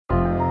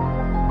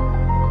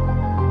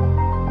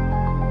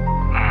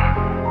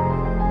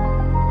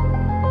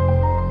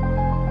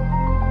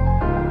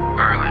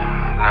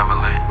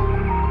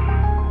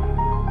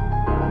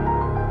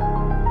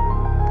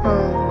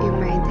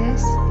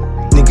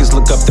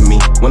me,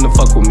 wanna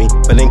fuck with me,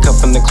 but ain't cut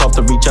from the cloth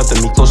to reach up to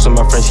me. Close to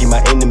my friends, see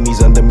my enemies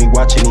under me,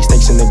 watching these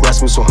snakes in the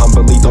grass move so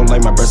humbly. Don't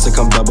like my breasts to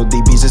come double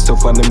DBs, it's still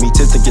fun to me.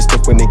 Tits to get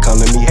stiff when they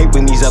come to me. Hate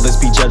when these others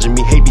be judging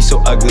me, hate be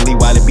so ugly,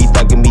 why they be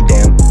thugging me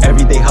down?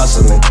 Everyday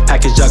hustling,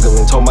 package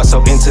juggling, told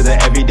myself into the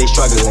everyday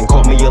struggling.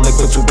 Caught me a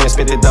liquid, 2 bands,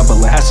 spit it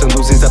doubling. Had some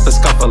losings after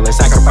scuffling,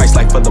 sacrifice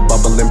life for the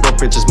bubbling.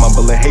 Broke bitches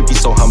mumbling, hate be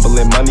so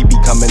humbling. Money be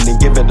coming and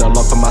give it all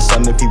up for my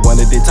son. If he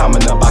wanted it, time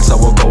in the box, I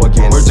will go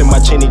again. Words in my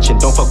chinny chin,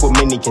 don't fuck with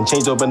mini can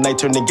change overnight,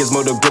 turn the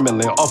gizmo to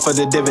gremlin. Offer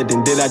the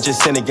dividend, did I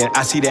just sin again?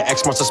 I see the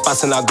X marks the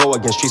spots and I go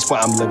again. Streets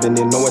where I'm living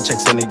in, no one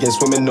checks in again.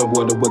 Swimming no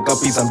water with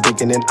guppies, I'm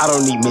digging in. I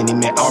don't need many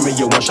man, army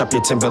your one shop,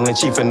 your Timberland.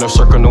 Chief in no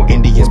circle, no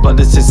Indians. Blood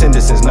is his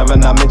innocence, never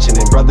not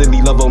mentioning.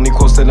 Brotherly love only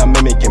quotes that I'm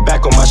mimicking.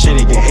 Back on my shit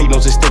again, hate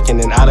knows it's sticking.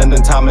 And out of the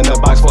time in the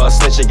box for a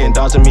snitch again.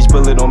 Dodging me,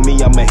 spill it on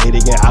me, I'ma hit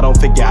again. I don't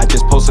forget, I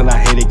just post and I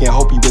hit again.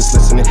 Hope you was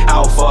listening.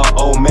 Alpha,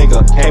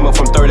 Omega, came up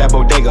from third at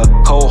bodega.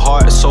 Cold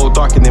heart, soul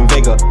darker than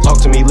Vega.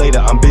 Talk to me later,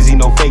 I'm busy,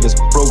 no favors.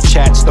 Broke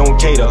chats, don't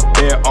cater.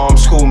 Bare arm,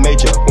 school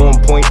major. On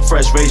point,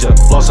 fresh razor.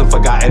 Lost and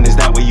forgotten, is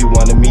that where you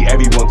wanted me?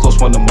 Everyone close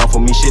wanna muffle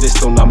me. Shit is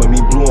still numbing me.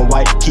 Blue and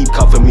white, keep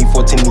cuffing me.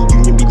 14 the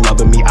union be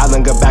loving me. I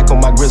linger back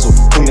on my grizzle,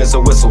 clean as a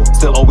whistle.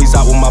 Still always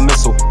out with my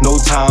missile. No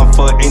time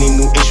for any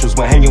new issues.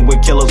 When hanging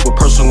with killers with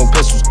personal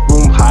pistols.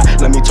 Room high,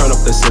 let me turn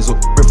up the sizzle.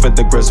 Rip for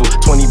the grizzle,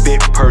 20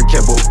 bit per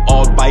kibble.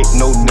 All bite,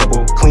 no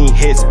nibble. Clean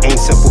hits ain't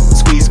simple.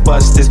 Squeeze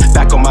bust this,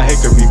 back on my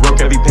hickory.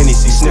 Work every penny,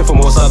 see. Sniffle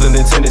more southern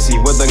than Tennessee.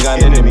 With a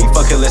gun enemy,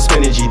 fuck it, let's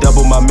energy.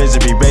 Double my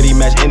misery, ready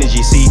match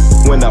energy. See,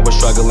 when I was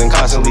struggling,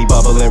 constantly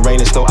bubbling. Rain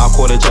and snow, out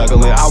quarter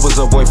juggling. I was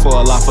a boy for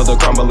a lot for the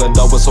crumbling.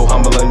 Though was so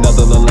humbling,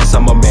 nevertheless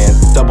I'm a man.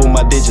 Double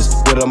my digits,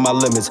 what are my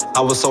limits?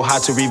 I was so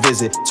hot to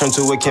revisit, turn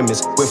to a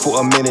chemist. Wait for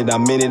a minute,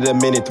 I'm in it a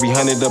minute.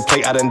 300 a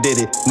plate, I done did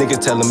it.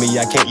 Niggas telling me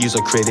I can't use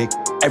a critic.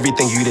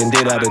 Everything you done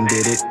did, I done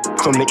did it.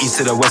 From the east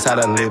to the west, I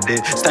done lived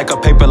it. Stack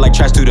up paper like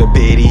trash through the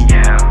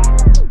biddy.